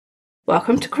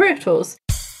Welcome to Career Tools.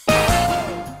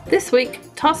 This week,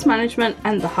 task management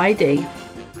and the high D.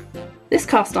 This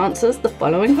cast answers the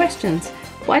following questions.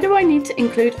 Why do I need to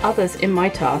include others in my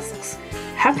tasks?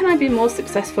 How can I be more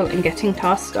successful in getting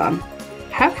tasks done?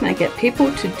 How can I get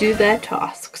people to do their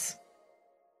tasks?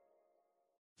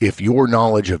 If your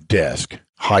knowledge of DISC,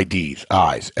 high D's,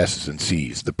 I's, S's, and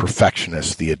C's, the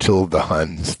perfectionists, the Attila the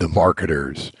Huns, the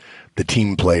marketers, the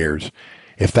team players,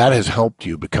 if that has helped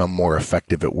you become more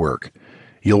effective at work,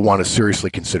 you'll want to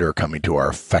seriously consider coming to our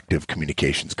Effective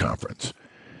Communications Conference.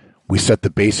 We set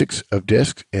the basics of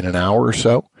DISC in an hour or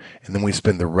so, and then we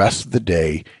spend the rest of the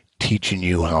day teaching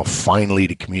you how finally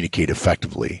to communicate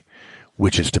effectively,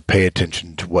 which is to pay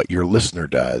attention to what your listener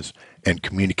does and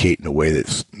communicate in a way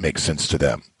that makes sense to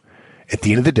them. At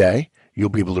the end of the day, you'll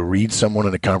be able to read someone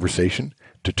in a conversation,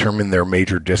 determine their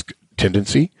major DISC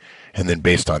tendency, and then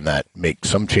based on that, make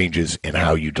some changes in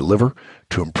how you deliver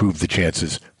to improve the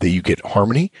chances that you get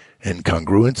harmony and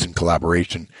congruence and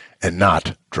collaboration and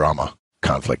not drama,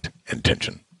 conflict, and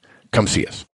tension. Come see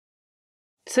us.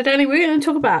 So Danny, we're going to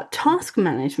talk about task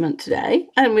management today,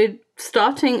 and we're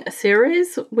starting a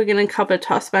series. We're going to cover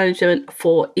task management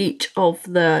for each of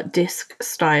the DISC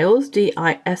styles, D,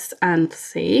 I, S, and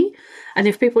C. And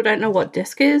if people don't know what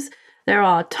DISC is, there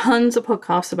are tons of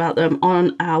podcasts about them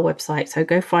on our website, so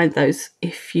go find those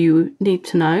if you need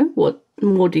to know what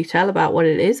more detail about what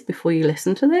it is before you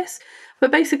listen to this. But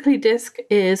basically, DISC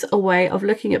is a way of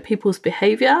looking at people's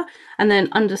behavior and then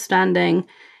understanding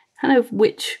kind of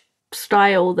which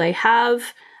style they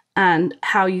have and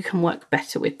how you can work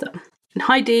better with them. And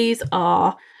high Ds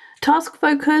are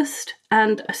task-focused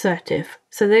and assertive.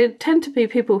 So they tend to be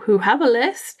people who have a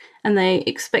list and they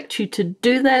expect you to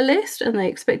do their list and they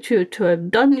expect you to have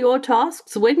done your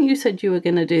tasks when you said you were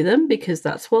going to do them, because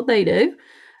that's what they do.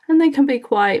 And they can be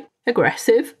quite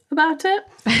aggressive about it.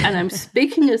 And I'm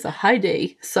speaking as a high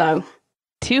D, so...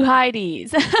 Two high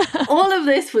Ds. All of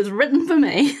this was written for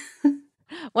me.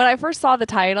 When I first saw the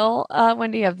title,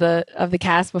 Wendy, of the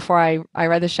cast before I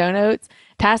read the show notes,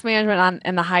 task management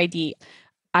and the high D,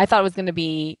 I thought it was going to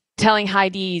be telling high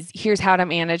Ds, here's how to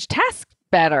manage tasks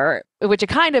better, which it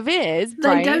kind of is. They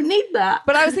right? don't need that.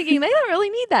 But I was thinking, they don't really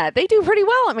need that. They do pretty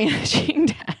well at managing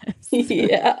tasks.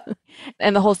 Yeah.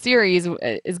 And the whole series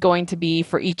is going to be,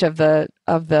 for each of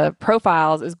the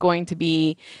profiles, is going to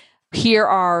be, here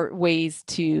are ways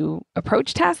to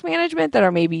approach task management that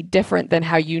are maybe different than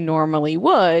how you normally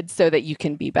would so that you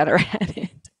can be better at it.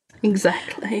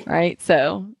 Exactly. Right.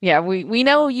 So yeah, we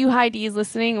know you high Ds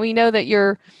listening. We know that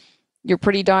you're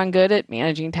pretty darn good at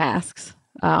managing tasks.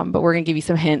 But we're going to give you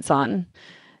some hints on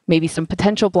maybe some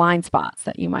potential blind spots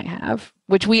that you might have,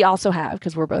 which we also have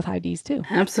because we're both high Ds too.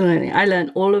 Absolutely. I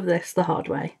learned all of this the hard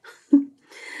way.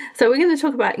 So we're going to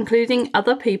talk about including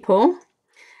other people.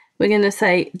 We're going to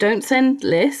say, don't send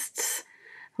lists.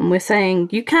 And we're saying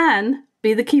you can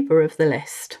be the keeper of the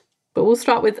list. But we'll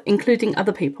start with including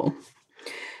other people.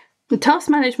 And task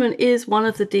management is one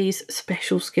of the D's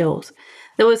special skills.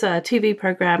 There was a TV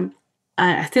program,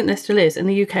 I think there still is, in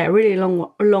the UK, a really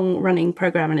long-running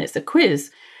program, and it's a quiz.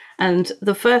 And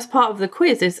the first part of the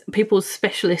quiz is people's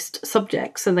specialist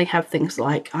subjects, and they have things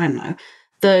like, I don't know,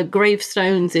 the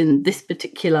gravestones in this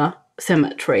particular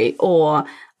cemetery, or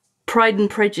Pride and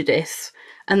Prejudice,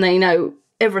 and they know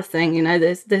everything. You know,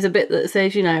 there's a bit that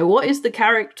says, you know, what is the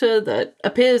character that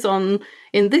appears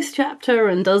in this chapter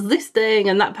and does this thing,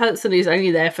 and that person is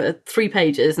only there for 3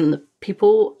 pages, and the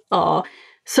people are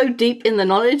so deep in the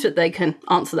knowledge that they can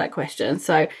answer that question.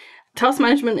 So task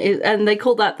management is, and they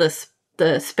call that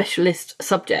the specialist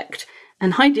subject.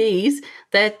 And high Ds,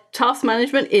 their task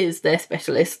management is their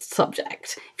specialist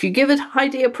subject. If you give a high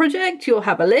D a project, you'll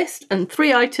have a list and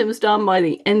 3 items done by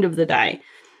the end of the day.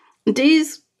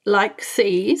 Ds, like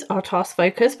Cs, are task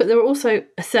focused, but they're also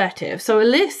assertive. So a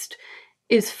list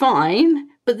is fine,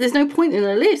 but there's no point in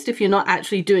a list if you're not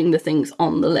actually doing the things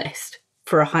on the list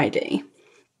for a high D.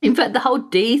 In fact, the whole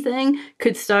D thing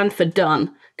could stand for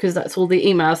done, because that's all the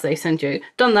emails they send you.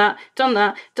 Done that, done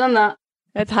that, done that.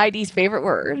 That's high D's favorite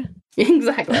word.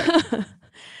 Exactly.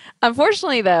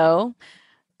 Unfortunately, though,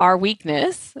 our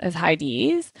weakness as high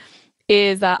Ds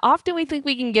is often we think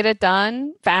we can get it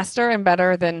done faster and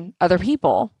better than other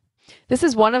people. This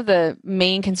is one of the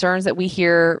main concerns that we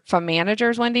hear from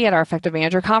managers, Wendy, at our Effective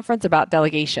Manager Conference about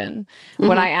delegation. Mm-hmm.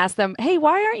 When I ask them, hey,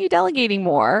 why aren't you delegating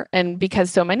more? And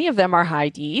because so many of them are high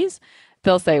Ds,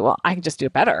 they'll say, well, I can just do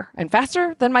it better and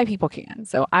faster than my people can.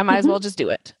 So I might as well just do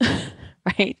it.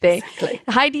 Right? Exactly.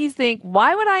 High Ds think,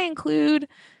 why would I include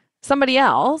somebody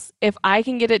else if I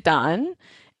can get it done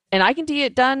and I can do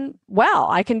it done well?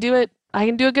 I can do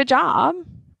a good job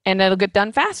and it'll get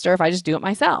done faster if I just do it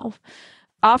myself.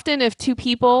 Often if two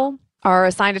people are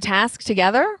assigned a task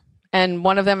together and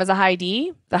one of them is a high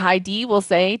D, the high D will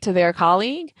say to their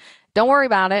colleague, don't worry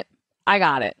about it. I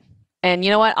got it. And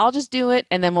you know what? I'll just do it.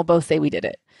 And then we'll both say we did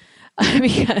it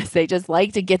because they just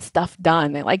like to get stuff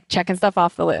done. They like checking stuff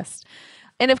off the list.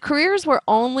 And if careers were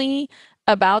only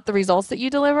about the results that you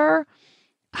deliver,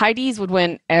 high Ds would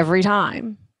win every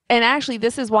time. And actually,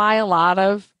 this is why a lot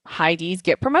of high Ds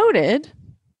get promoted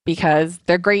because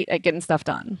they're great at getting stuff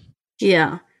done.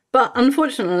 Yeah. But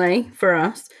unfortunately for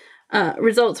us,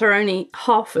 results are only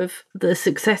half of the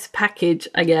success package,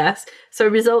 I guess. So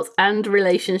results and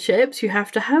relationships, you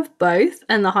have to have both.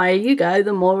 And the higher you go,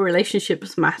 the more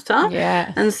relationships matter.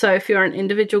 Yeah. And so if you're an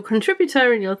individual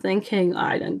contributor and you're thinking,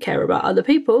 I don't care about other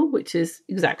people, which is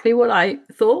exactly what I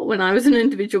thought when I was an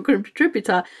individual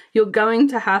contributor, you're going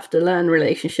to have to learn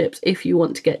relationships if you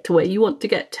want to get to where you want to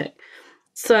get to.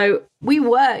 So we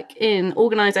work in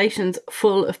organizations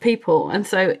full of people. And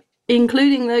so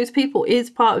including those people is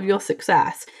part of your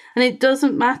success. And it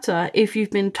doesn't matter if you've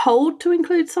been told to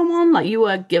include someone, like you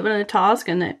were given a task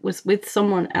and it was with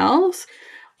someone else,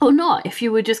 or not, if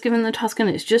you were just given the task and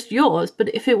it's just yours.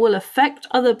 But if it will affect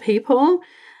other people,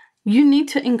 you need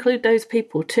to include those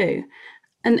people too.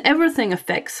 And everything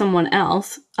affects someone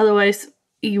else. Otherwise,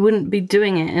 you wouldn't be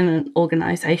doing it in an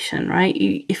organization, right?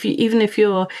 Even if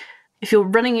you're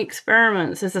running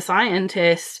experiments as a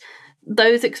scientist,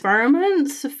 those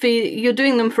experiments, you're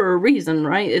doing them for a reason,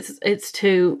 right? It's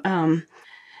to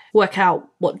work out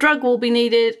what drug will be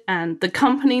needed, and the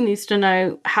company needs to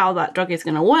know how that drug is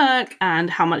going to work and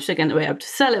how much they're going to be able to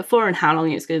sell it for and how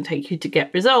long it's going to take you to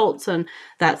get results. And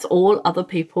that's all other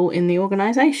people in the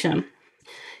organization.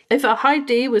 If a high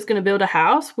D was going to build a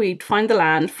house, we'd find the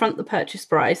land, front the purchase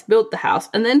price, build the house,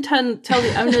 and then tell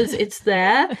the owners it's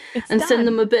there and done. send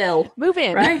them a bill. Move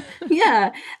in. Right?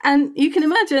 Yeah. And you can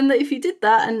imagine that if you did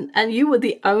that and you were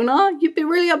the owner, you'd be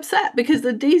really upset because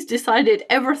the Ds decided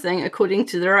everything according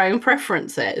to their own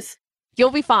preferences. You'll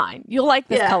be fine. You'll like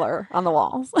this color on the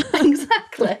walls.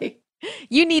 Exactly.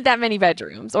 You need that many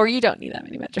bedrooms, or you don't need that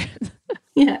many bedrooms.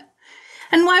 Yeah.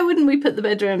 And why wouldn't we put the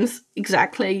bedrooms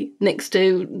exactly next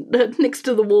to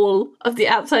the wall of the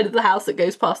outside of the house that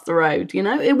goes past the road? You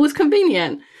know, it was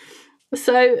convenient.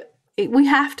 So we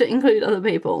have to include other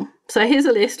people. So here's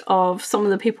a list of some of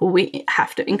the people we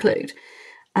have to include,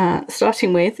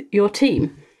 starting with your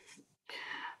team.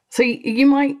 So you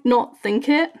might not think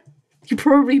it. You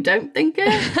probably don't think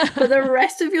it, but the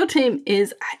rest of your team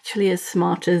is actually as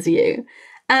smart as you.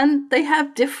 And they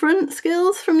have different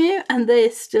skills from you, and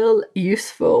they're still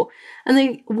useful. And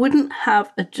they wouldn't have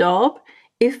a job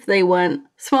if they weren't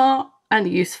smart and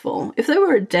useful. If they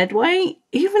were a dead weight,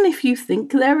 even if you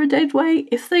think they're a dead weight,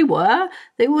 if they were,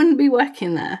 they wouldn't be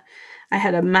working there. I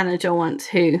had a manager once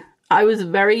who, I was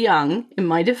very young, in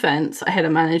my defense. I had a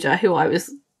manager who I used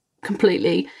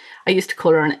to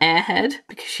call her an airhead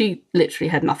because she literally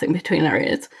had nothing between her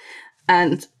ears.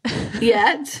 And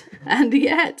yet,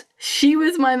 she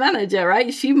was my manager,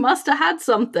 right? She must have had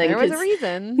something. There was a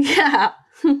reason. Yeah.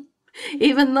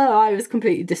 Even though I was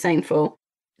completely disdainful.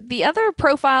 The other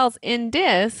profiles in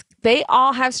DISC, they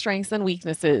all have strengths and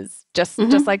weaknesses, just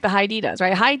like the high D does,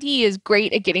 right? High D is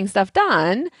great at getting stuff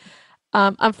done.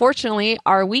 Unfortunately,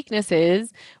 our weakness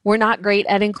is we're not great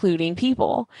at including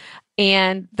people.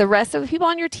 And the rest of the people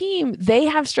on your team, they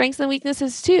have strengths and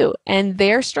weaknesses too. And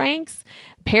their strengths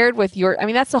paired with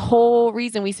that's the whole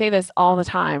reason we say this all the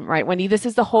time, right, Wendy? This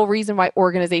is the whole reason why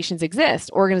organizations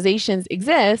exist. Organizations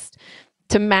exist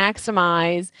to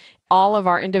maximize all of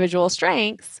our individual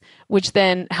strengths, which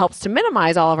then helps to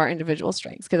minimize all of our individual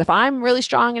strengths. Because if I'm really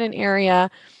strong in an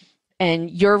area and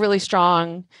you're really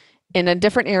strong in a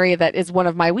different area that is one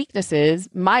of my weaknesses,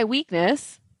 my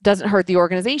weakness doesn't hurt the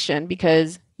organization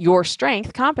because your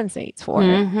strength compensates for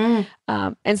it.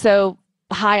 And so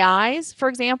high Is, for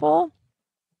example,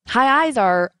 high Is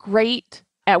are great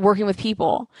at working with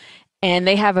people and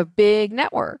they have a big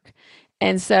network.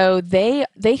 And so they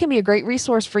can be a great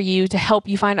resource for you to help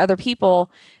you find other people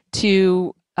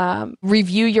to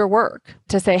review your work,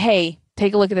 to say, hey,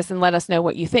 take a look at this and let us know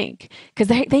what you think. Because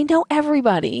they know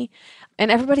everybody and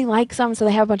everybody likes them. So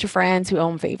they have a bunch of friends who owe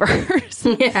them favors.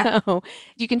 Yeah. So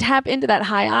you can tap into that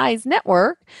high Is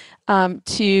network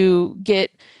to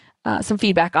get some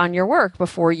feedback on your work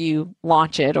before you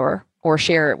launch it or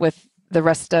share it with the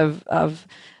rest of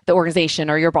the organization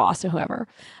or your boss or whoever.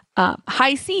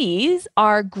 High Cs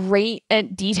are great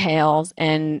at details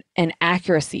and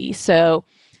accuracy. So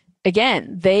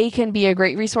again, they can be a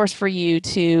great resource for you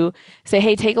to say,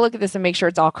 hey, take a look at this and make sure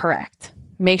it's all correct.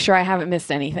 Make sure I haven't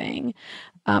missed anything.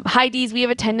 High Ds, we have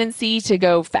a tendency to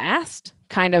go fast,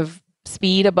 kind of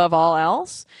speed above all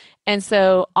else. And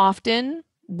so often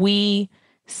we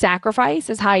sacrifice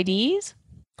as high Ds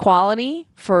quality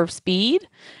for speed,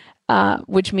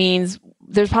 which means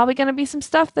there's probably going to be some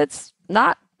stuff that's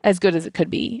not as good as it could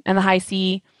be. And the high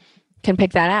C can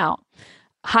pick that out.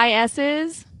 High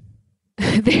S's,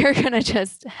 they're going to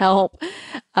just help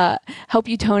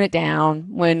you tone it down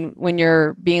when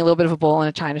you're being a little bit of a bull in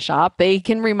a china shop. They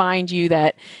can remind you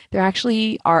that there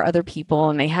actually are other people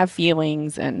and they have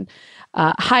feelings. And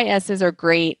high S's are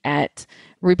great at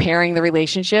repairing the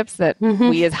relationships that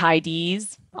we as high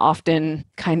Ds often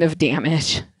kind of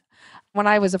damage. When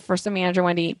I was a first manager,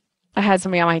 Wendy, I had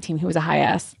somebody on my team who was a high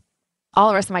S. All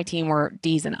the rest of my team were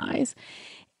Ds and Is.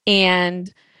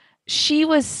 And she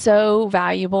was so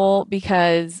valuable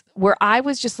because where I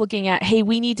was just looking at, hey,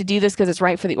 we need to do this because it's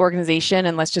right for the organization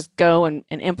and let's just go and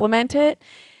implement it.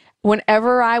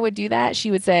 Whenever I would do that,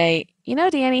 she would say,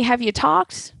 Danny, have you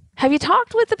talked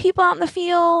with the people out in the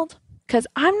field? Because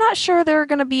I'm not sure they're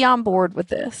going to be on board with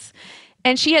this.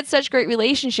 And she had such great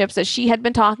relationships that she had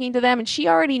been talking to them and she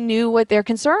already knew what their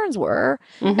concerns were.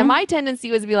 And my tendency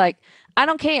was to be like, I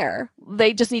don't care.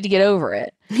 They just need to get over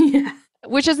it. Yeah.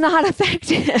 Which is not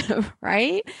effective,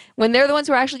 right? When they're the ones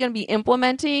who are actually going to be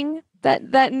implementing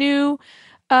that new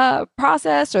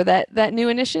process or that new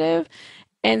initiative.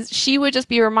 And she would just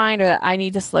be a reminder that I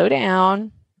need to slow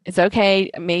down. It's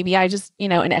okay. Maybe I just,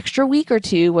 an extra week or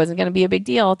two wasn't going to be a big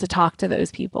deal to talk to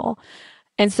those people.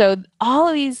 And so all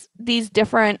of these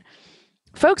different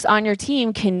folks on your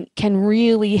team can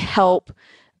really help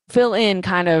fill in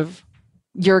kind of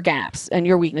your gaps and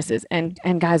your weaknesses. And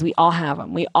guys, we all have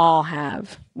them. We all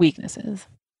have weaknesses.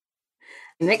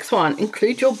 Next one,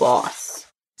 include your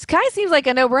boss. This kind of seems like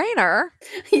a no-brainer.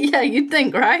 Yeah, you'd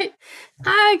think, right?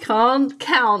 I can't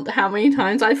count how many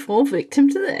times I fall victim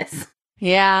to this.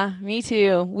 Yeah, me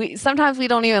too. Sometimes we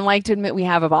don't even like to admit we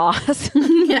have a boss.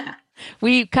 Yeah.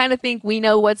 We kind of think we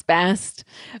know what's best.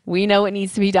 We know what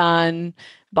needs to be done.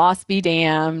 Boss be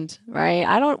damned, right?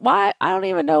 I don't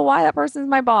even know why that person's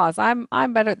my boss.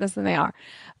 I'm better at this than they are.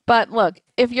 But look,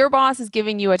 if your boss is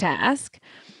giving you a task,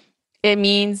 it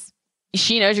means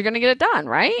she knows you're going to get it done,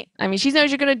 right? I mean, she knows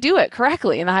you're going to do it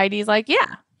correctly. And the high D's like,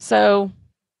 yeah, so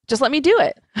just let me do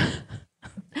it.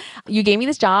 You gave me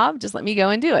this job, just let me go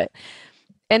and do it.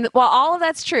 And while all of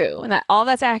that's true and that all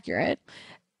that's accurate,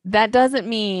 that doesn't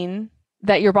mean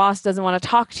that your boss doesn't want to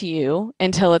talk to you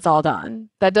until it's all done.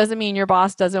 That doesn't mean your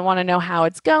boss doesn't want to know how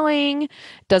it's going,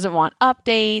 doesn't want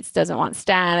updates, doesn't want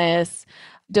status,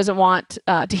 doesn't want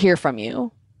to hear from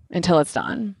you until it's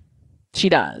done. She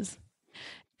does.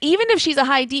 Even if she's a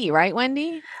high D, right,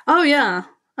 Wendy? Oh, yeah.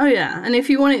 And if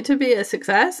you want it to be a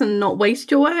success and not waste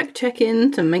your work, check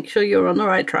in to make sure you're on the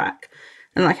right track.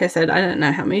 And like I said, I don't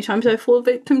know how many times I fall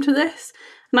victim to this.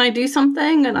 And I do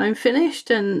something and I'm finished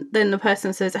and then the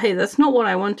person says, hey, that's not what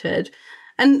I wanted.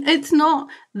 And it's not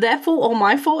their fault or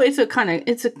my fault.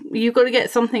 You've got to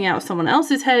get something out of someone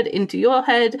else's head into your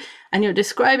head and you're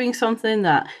describing something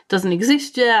that doesn't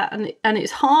exist yet. And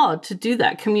it's hard to do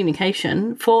that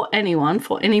communication for anyone,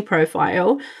 for any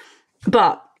profile.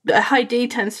 But a high D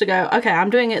tends to go, okay, I'm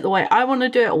doing it the way I want to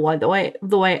do it or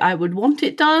the way I would want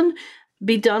it done.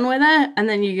 Be done with it, and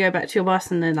then you go back to your boss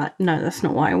and they're like, no, that's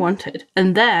not what I wanted.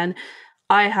 And then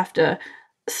I have to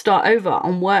start over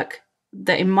on work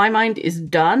that in my mind is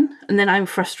done, and then I'm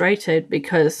frustrated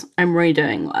because I'm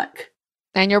redoing work.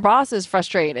 And your boss is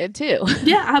frustrated too.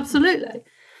 Yeah, absolutely.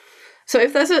 So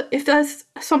if there's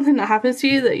something that happens to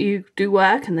you that you do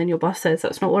work and then your boss says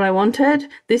that's not what I wanted,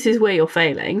 this is where you're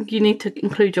failing. You need to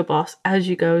include your boss as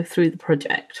you go through the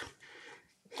project.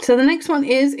 So the next one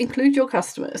is include your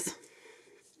customers.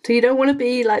 So you don't want to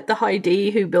be like the high D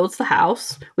who builds the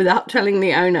house without telling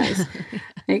the owners.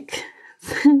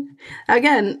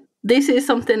 Again, this is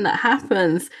something that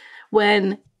happens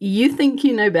when you think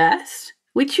you know best,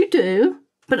 which you do,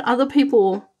 but other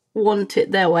people want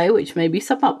it their way, which may be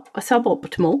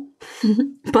suboptimal,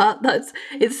 but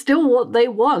it's still what they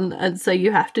want, and so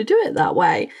you have to do it that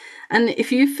way. And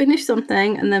if you finish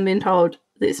something and then been told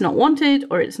that it's not wanted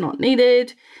or it's not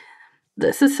needed,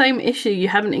 that's the same issue. You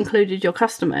haven't included your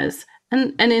customers.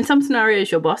 And in some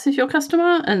scenarios, your boss is your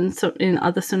customer, and so in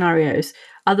other scenarios,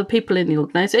 other people in the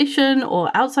organization or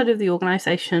outside of the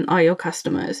organization are your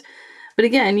customers. But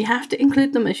again, you have to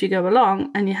include them as you go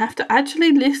along, and you have to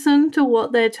actually listen to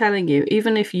what they're telling you,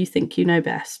 even if you think you know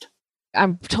best.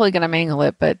 I'm totally going to mangle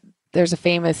it, but there's a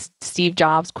famous Steve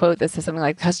Jobs quote that says something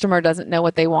like, customer doesn't know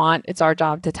what they want. It's our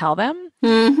job to tell them.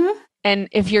 Mm-hmm. And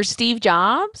if you're Steve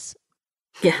Jobs,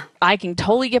 yeah, I can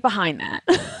totally get behind that.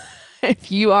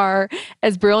 If you are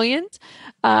as brilliant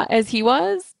as he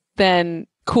was, then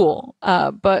cool.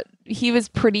 But was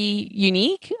pretty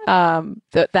unique.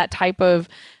 That type of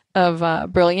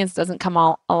brilliance doesn't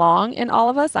come along in all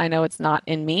of us. I know it's not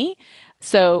in me.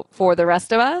 So for the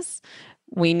rest of us,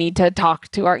 you need to talk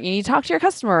to your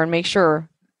customer and make sure,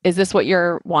 is this what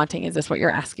you're wanting? Is this what you're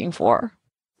asking for?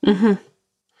 Mm-hmm.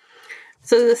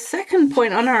 So the second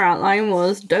point on our outline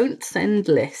was don't send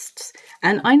lists.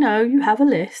 And I know you have a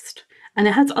list and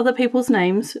it has other people's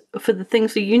names for the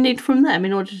things that you need from them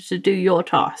in order to do your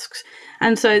tasks.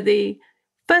 And so the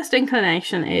first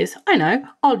inclination is, I know,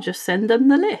 I'll just send them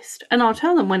the list and I'll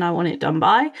tell them when I want it done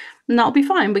by, and that'll be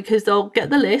fine because they'll get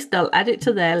the list, they'll add it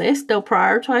to their list, they'll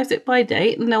prioritize it by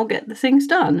date, and they'll get the things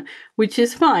done, which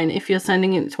is fine if you're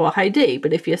sending it to a Heidi.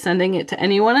 But if you're sending it to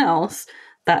anyone else,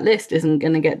 that list isn't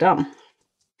going to get done.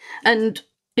 And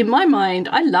in my mind,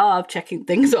 I love checking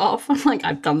things off. I'm like,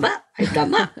 I've done that, I've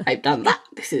done that, I've done that.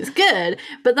 This is good.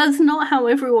 But that's not how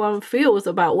everyone feels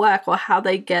about work or how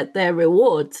they get their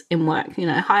rewards in work. You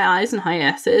know, high I's and high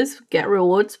S's get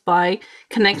rewards by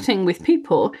connecting with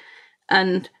people.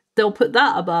 And they'll put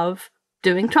that above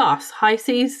doing tasks. High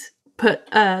C's put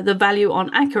the value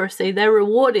on accuracy. Their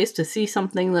reward is to see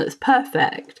something that's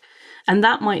perfect. And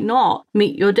that might not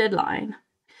meet your deadline.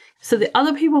 So the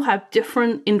other people have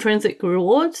different intrinsic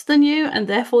rewards than you, and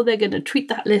therefore they're going to treat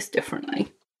that list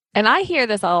differently. And I hear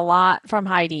this a lot from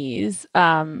Heidi's,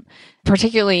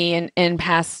 particularly in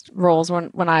past roles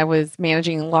when I was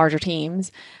managing larger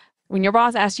teams. When your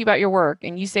boss asks you about your work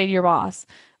and you say to your boss,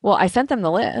 well, I sent them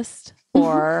the list,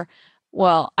 or,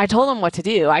 well, I told them what to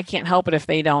do. I can't help it if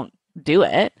they don't do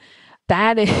it.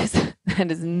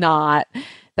 That's not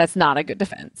a good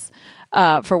defense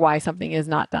for why something is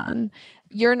not done.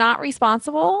 You're not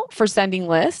responsible for sending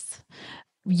lists.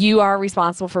 You are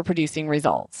responsible for producing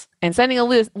results. And sending a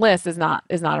list is not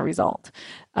a result.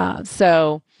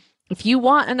 So if you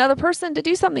want another person to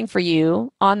do something for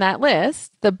you on that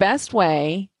list, the best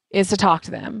way is to talk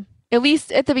to them. At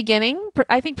least at the beginning.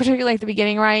 I think particularly at the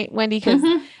beginning, right, Wendy? Because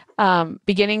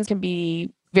beginnings can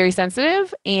be very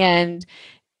sensitive. And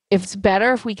it's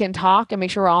better if we can talk and make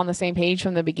sure we're all on the same page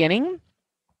from the beginning,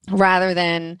 rather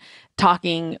than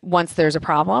talking once there's a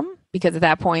problem, because at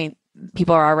that point,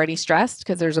 people are already stressed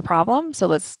because there's a problem. So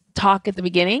let's talk at the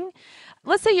beginning.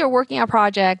 Let's say you're working on a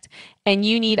project and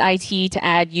you need IT to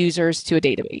add users to a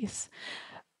database.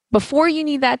 Before you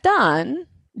need that done,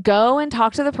 go and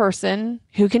talk to the person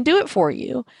who can do it for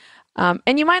you.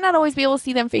 And you might not always be able to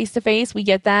see them face to face. We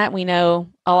get that. We know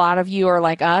a lot of you are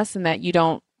like us and that you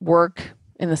don't work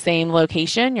in the same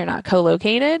location. You're not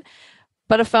co-located.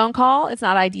 But a phone call, it's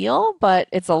not ideal, but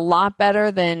it's a lot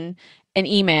better than an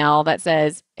email that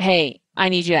says, hey, I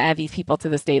need you to add these people to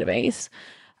this database.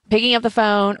 Picking up the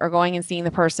phone or going and seeing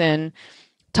the person,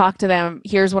 talk to them.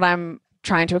 Here's what I'm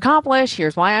trying to accomplish.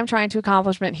 Here's why I'm trying to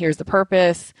accomplish it. Here's the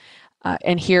purpose.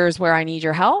 And here's where I need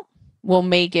your help. Will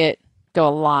make it go a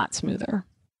lot smoother.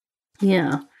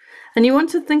 Yeah. And you want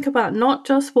to think about not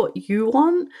just what you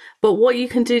want, but what you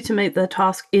can do to make the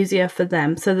task easier for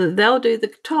them so that they'll do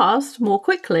the task more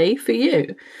quickly for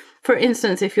you. For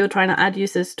instance, if you're trying to add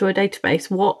users to a database,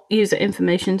 what user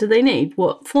information do they need?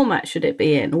 What format should it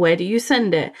be in? Where do you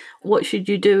send it? What should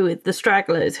you do with the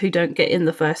stragglers who don't get in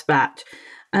the first batch?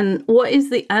 And what is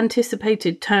the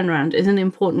anticipated turnaround is an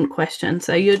important question.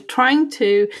 So you're trying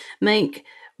to make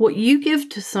what you give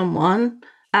to someone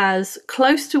as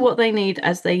close to what they need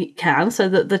as they can so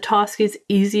that the task is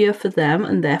easier for them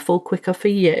and therefore quicker for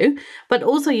you. But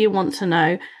also you want to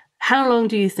know, how long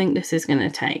do you think this is going to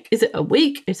take? Is it a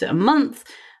week? Is it a month?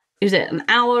 Is it an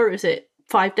hour? Is it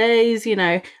 5 days? You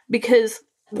know, because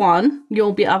one,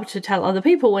 you'll be able to tell other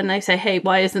people when they say, hey,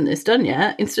 why isn't this done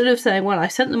yet? Instead of saying, well, I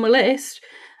sent them a list,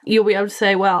 you'll be able to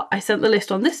say, well, I sent the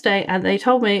list on this day and they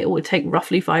told me it would take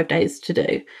roughly 5 days to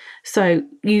do. So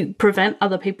you prevent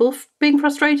other people being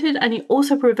frustrated and you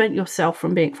also prevent yourself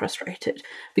from being frustrated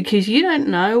because you don't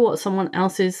know what someone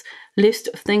else's list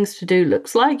of things to do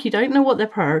looks like. You don't know what their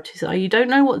priorities are. You don't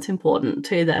know what's important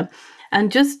to them.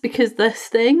 And just because this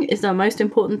thing is the most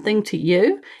important thing to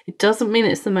you, it doesn't mean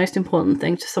it's the most important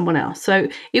thing to someone else. So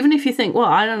even if you think, well,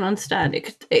 I don't understand,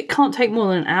 it can't take more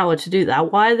than an hour to do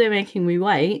that. Why are they making me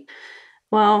wait?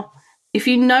 Well, if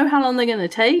you know how long they're going to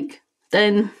take,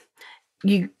 then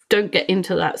you don't get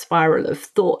into that spiral of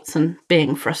thoughts and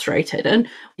being frustrated. And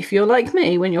if you're like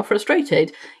me, when you're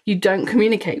frustrated, you don't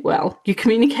communicate well. You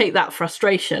communicate that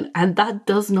frustration, and that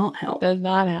does not help. Does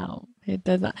not help. It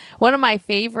does not. One of my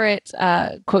favorite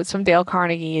quotes from Dale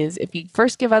Carnegie is, if you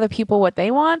first give other people what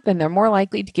they want, then they're more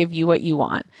likely to give you what you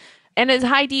want. And as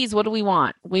Heidi's, what do we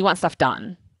want? We want stuff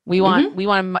done. We want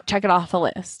to check it off the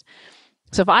list.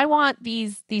 So if I want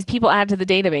these people added to the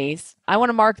database, I want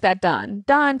to mark that done.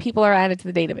 Done, people are added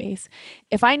to the database.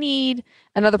 If I need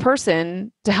another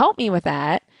person to help me with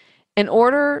that, in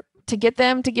order to get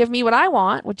them to give me what I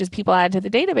want, which is people added to the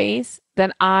database,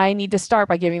 then I need to start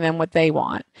by giving them what they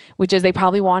want, which is they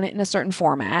probably want it in a certain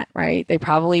format, right? They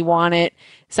probably want it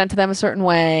sent to them a certain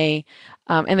way.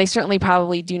 And they certainly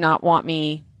probably do not want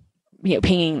me,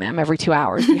 pinging them every 2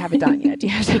 hours. Do you have it done yet? Do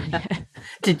you have it done yet?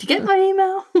 Did you get my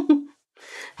email?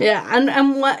 Yeah, and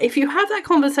if you have that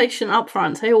conversation up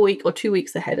front, say a week or 2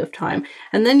 weeks ahead of time,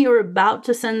 and then you're about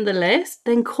to send the list,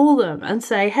 then call them and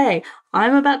say, hey,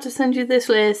 I'm about to send you this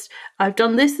list. I've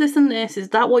done this, this, and this. Is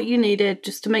that what you needed?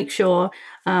 Just to make sure.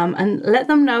 And let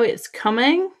them know it's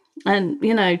coming. And,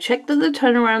 check that the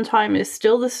turnaround time is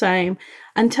still the same.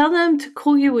 And tell them to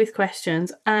call you with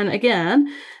questions. And again,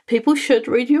 people should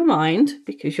read your mind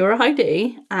because you're a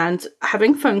Heidi, and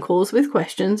having phone calls with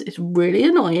questions is really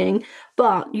annoying,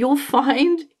 but you'll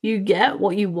find you get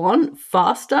what you want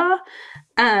faster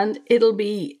and it'll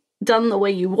be done the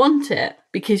way you want it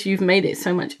because you've made it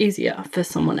so much easier for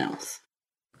someone else.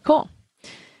 Cool.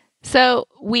 So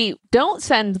we don't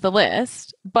send the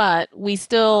list, but we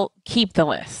still keep the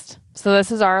list. So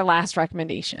this is our last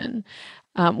recommendation.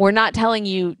 We're not telling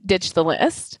you ditch the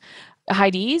list.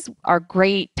 Heidis are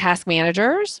great task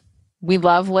managers. We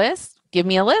love lists. Give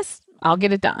me a list. I'll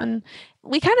get it done.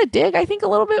 We kind of dig, I think, a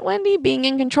little bit, Wendy, being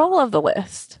in control of the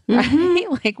list, right?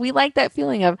 Mm-hmm. Like we like that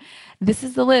feeling of this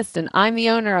is the list and I'm the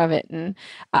owner of it. And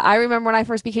I remember when I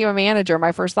first became a manager,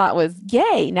 my first thought was,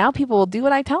 yay, now people will do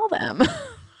what I tell them.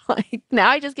 Like now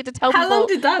I just get to tell people. How long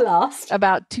did that last?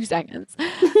 About 2 seconds.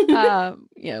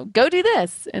 Go do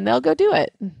this and they'll go do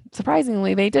it.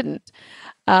 Surprisingly, they didn't.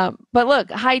 But look,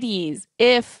 Heidis,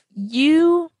 if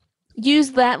you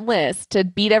use that list to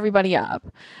beat everybody up,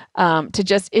 to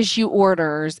just issue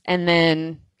orders and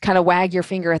then kind of wag your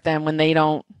finger at them when they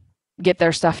don't get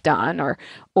their stuff done,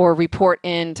 or report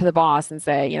in to the boss and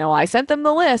say, I sent them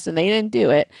the list and they didn't do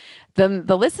it, then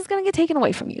the list is going to get taken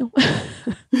away from you.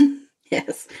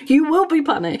 Yes, you will be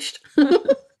punished.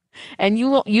 And you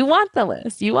want the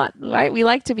list. You want, right? We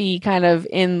like to be kind of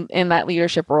in that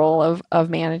leadership role of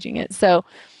managing it. So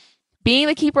being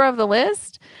the keeper of the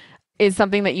list is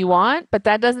something that you want, but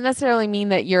that doesn't necessarily mean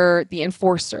that you're the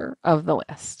enforcer of the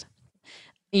list.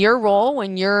 Your role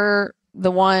when you're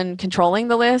the one controlling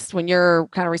the list, when you're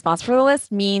kind of responsible for the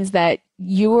list, means that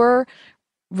you're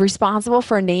responsible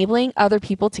for enabling other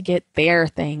people to get their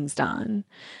things done.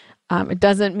 It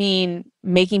doesn't mean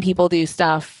making people do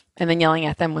stuff and then yelling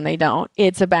at them when they don't.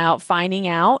 It's about finding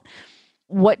out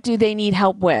what do they need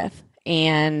help with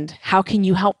and how can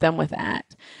you help them with that,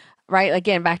 right?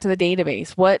 Again, back to the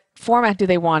database. What format do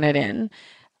they want it in?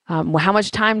 How much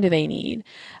time do they need?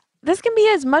 This can be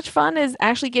as much fun as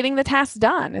actually getting the task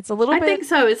done. It's a little bit... I think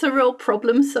so. It's a real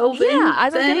problem solving Yeah, I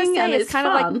was going to say, it's kind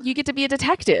fun. of like you get to be a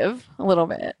detective a little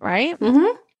bit, right?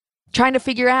 Mm-hmm. Trying to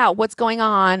figure out what's going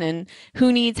on and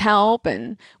who needs help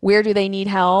and where do they need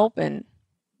help and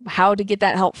how to get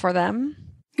that help for them.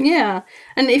 Yeah.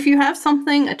 And if you have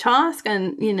something, a task,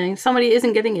 and, somebody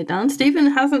isn't getting it done, Stephen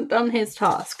hasn't done his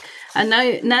task. And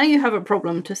now you have a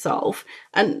problem to solve.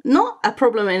 And not a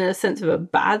problem in a sense of a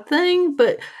bad thing,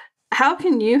 but how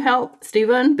can you help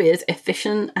Stephen be as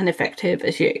efficient and effective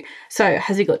as you? So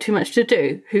has he got too much to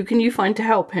do? Who can you find to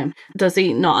help him? Does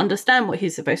he not understand what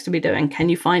he's supposed to be doing? Can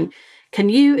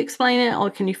you explain it, or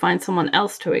can you find someone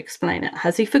else to explain it?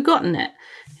 Has he forgotten it?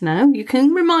 You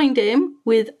can remind him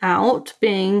without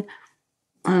being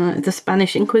the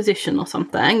Spanish Inquisition or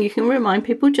something. You can remind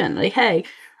people gently, hey,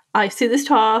 I see this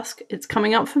task. It's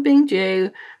coming up for being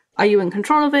due. Are you in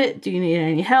control of it? Do you need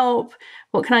any help?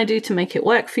 What can I do to make it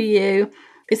work for you?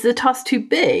 Is the task too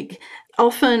big?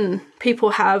 Often people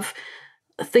have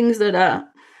things that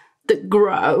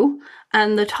grow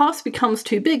and the task becomes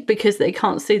too big because they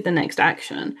can't see the next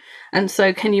action. And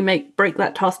so can you break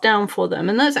that task down for them?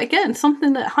 And that's, again,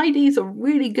 something that Heidis are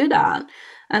really good at.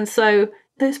 And so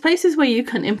there's places where you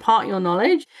can impart your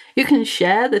knowledge. You can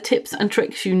share the tips and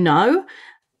tricks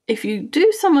If you do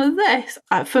some of this,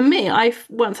 for me,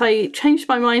 once I changed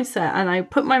my mindset and I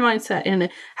put my mindset in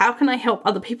how can I help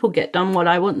other people get done what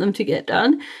I want them to get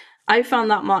done, I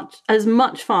found that as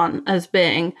much fun as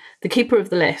being the keeper of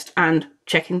the list and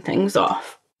checking things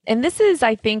off. And this is,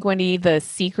 I think, Wendy, the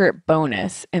secret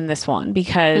bonus in this one,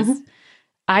 because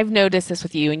I've noticed this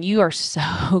with you and you are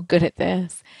so good at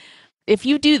this. If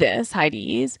you do this,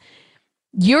 Heidis,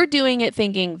 you're doing it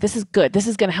thinking, this is good. This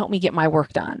is going to help me get my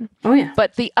work done. Oh, yeah.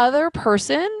 But the other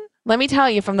person, let me tell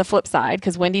you from the flip side,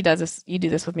 because Wendy does this, you do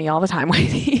this with me all the time,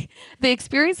 Wendy. The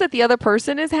experience that the other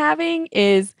person is having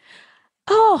is,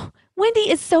 oh, Wendy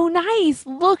is so nice.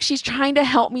 Look, she's trying to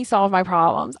help me solve my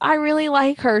problems. I really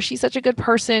like her. She's such a good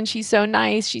person. She's so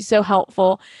nice. She's so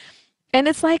helpful. And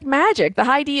it's like magic. The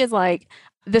high D is like,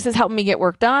 this is helping me get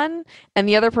work done. And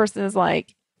the other person is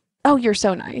like, oh, you're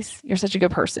so nice. You're such a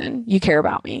good person. You care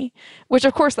about me. Which,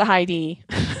 of course, the high D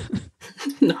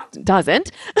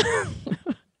doesn't.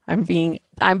 I'm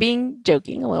being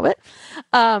joking a little bit.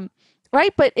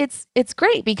 Right? But it's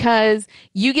great because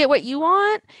you get what you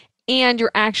want and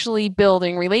you're actually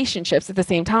building relationships at the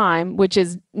same time, which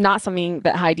is not something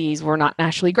that high Ds were not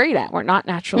naturally great at. We're not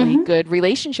naturally good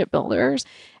relationship builders.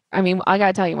 I mean, I got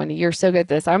to tell you, Wendy, you're so good at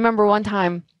this. I remember one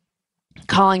time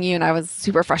calling you and I was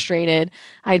super frustrated.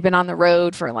 I had been on the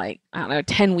road for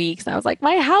 10 weeks. And I was like,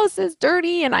 my house is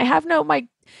dirty and I have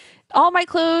all my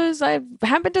clothes. I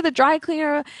haven't been to the dry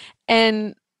cleaner.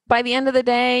 And by the end of the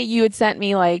day, you had sent me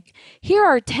here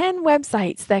are 10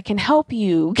 websites that can help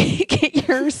you get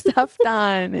your stuff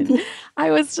done. And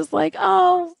I was just like,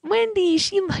 oh, Wendy,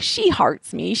 she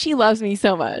hearts me. She loves me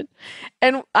so much.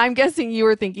 And I'm guessing you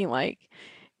were thinking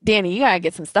Danny, you gotta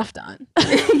get some stuff done.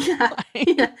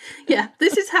 Yeah.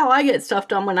 This is how I get stuff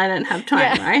done when I don't have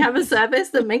time. Yeah. I have a service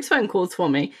that makes phone calls for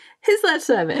me. Here's that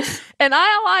service. And all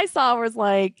I saw was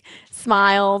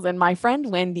smiles and my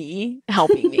friend Wendy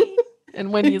helping me.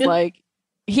 And Wendy's like,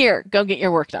 here, go get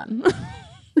your work done.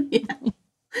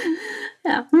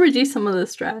 Yeah, reduce some of the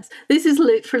stress. This is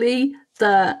literally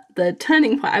the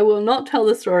turning point. I will not tell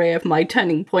the story of my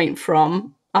turning point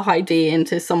from a high D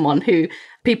into someone who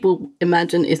people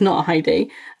imagine is not a high D,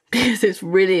 because it's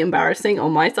really embarrassing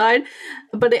on my side.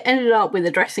 But it ended up with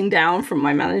a dressing down from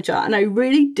my manager, and I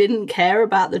really didn't care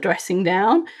about the dressing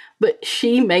down, but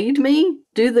she made me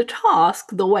do the task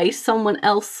the way someone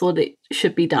else thought it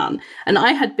should be done. And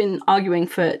I had been arguing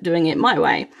for doing it my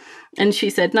way. And she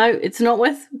said, no, it's not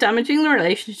worth damaging the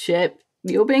relationship.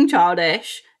 You're being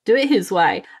childish. Do it his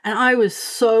way. And I was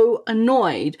so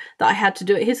annoyed that I had to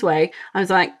do it his way. I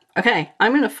was like, okay,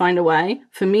 I'm going to find a way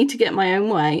for me to get my own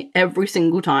way every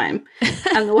single time.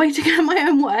 And the way to get my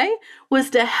own way was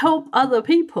to help other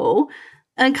people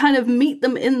and kind of meet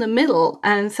them in the middle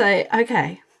and say,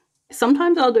 okay,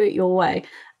 sometimes I'll do it your way.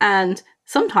 And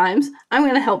sometimes I'm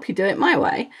going to help you do it my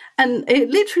way. And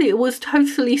it was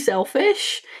totally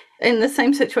selfish in the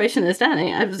same situation as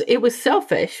Danny. It was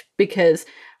selfish because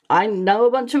I know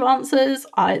a bunch of answers.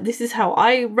 This is how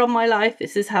I run my life.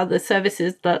 This is how the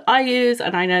services that I use,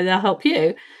 and I know they'll help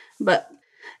you. But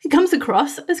it comes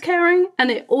across as caring,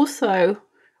 and it also,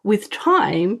 with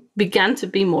time, began to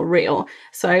be more real.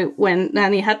 So when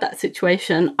Nanny had that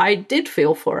situation, I did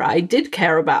feel for her. I did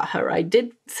care about her. I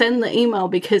did send the email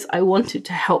because I wanted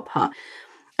to help her.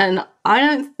 And I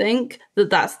don't think that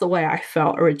that's the way I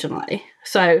felt originally.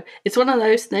 So it's one of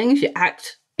those things, you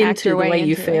act into the way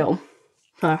you feel.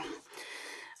 So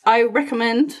I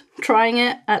recommend trying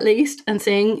it at least and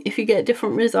seeing if you get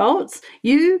different results.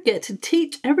 You get to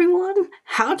teach everyone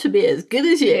how to be as good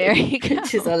as you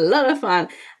which is a lot of fun.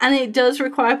 And it does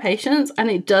require patience, and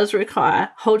it does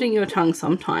require holding your tongue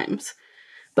sometimes.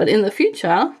 But in the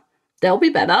future, they'll be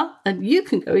better and you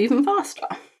can go even faster.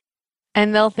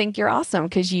 And they'll think you're awesome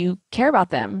because you care about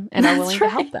them and are willing to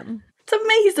help them. It's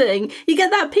amazing. You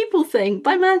get that people thing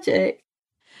by magic.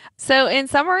 So in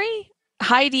summary,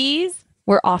 high Ds,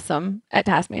 we're awesome at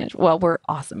task management. Well, we're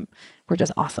awesome. We're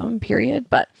just awesome, period.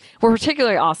 But we're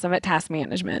particularly awesome at task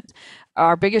management.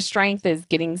 Our biggest strength is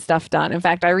getting stuff done. In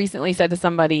fact, I recently said to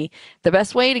somebody, the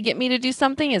best way to get me to do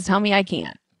something is tell me I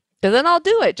can't. Because then I'll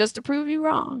do it just to prove you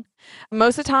wrong.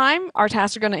 Most of the time, our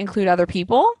tasks are going to include other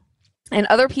people. And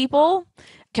other people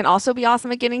can also be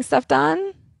awesome at getting stuff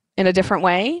done in a different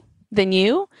way than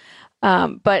you.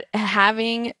 But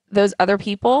having those other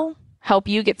people help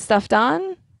you get stuff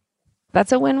done,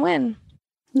 that's a win-win.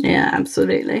 Yeah,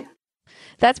 absolutely.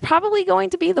 That's probably going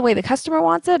to be the way the customer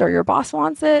wants it or your boss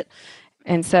wants it.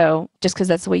 And so just because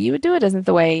that's the way you would do it isn't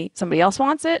the way somebody else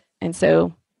wants it. And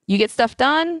so you get stuff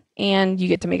done and you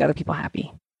get to make other people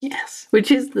happy. Yes,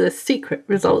 which is the secret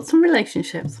results in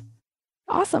relationships.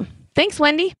 Awesome. Thanks,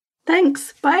 Wendy.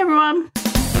 Thanks. Bye, everyone.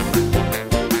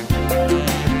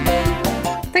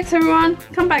 Thanks, everyone.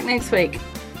 Come back next week.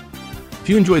 If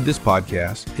you enjoyed this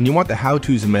podcast and you want the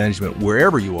how-tos of management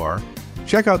wherever you are,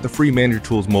 check out the free Manager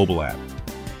Tools mobile app.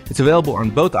 It's available on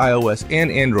both iOS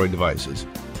and Android devices.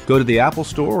 Go to the Apple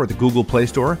Store or the Google Play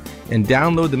Store and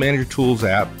download the Manager Tools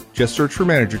app. Just search for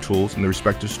Manager Tools in the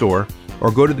respective store,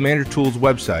 or go to the Manager Tools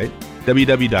website,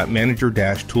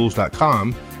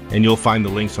 www.manager-tools.com, and you'll find the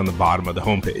links on the bottom of the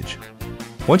homepage.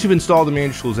 Once you've installed the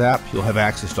Manager Tools app, you'll have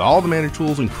access to all the Manager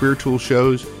Tools and Career Tools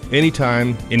shows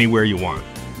anytime, anywhere you want.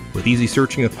 With easy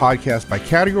searching of podcasts by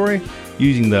category,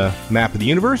 using the map of the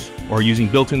universe or using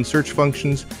built-in search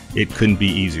functions, it couldn't be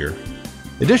easier.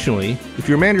 Additionally, if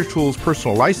you're Manager Tools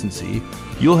personal licensee,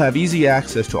 you'll have easy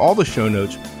access to all the show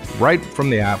notes right from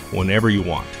the app whenever you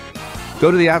want.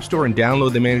 Go to the App Store and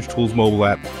download the Manager Tools mobile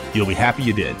app. You'll be happy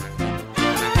you did.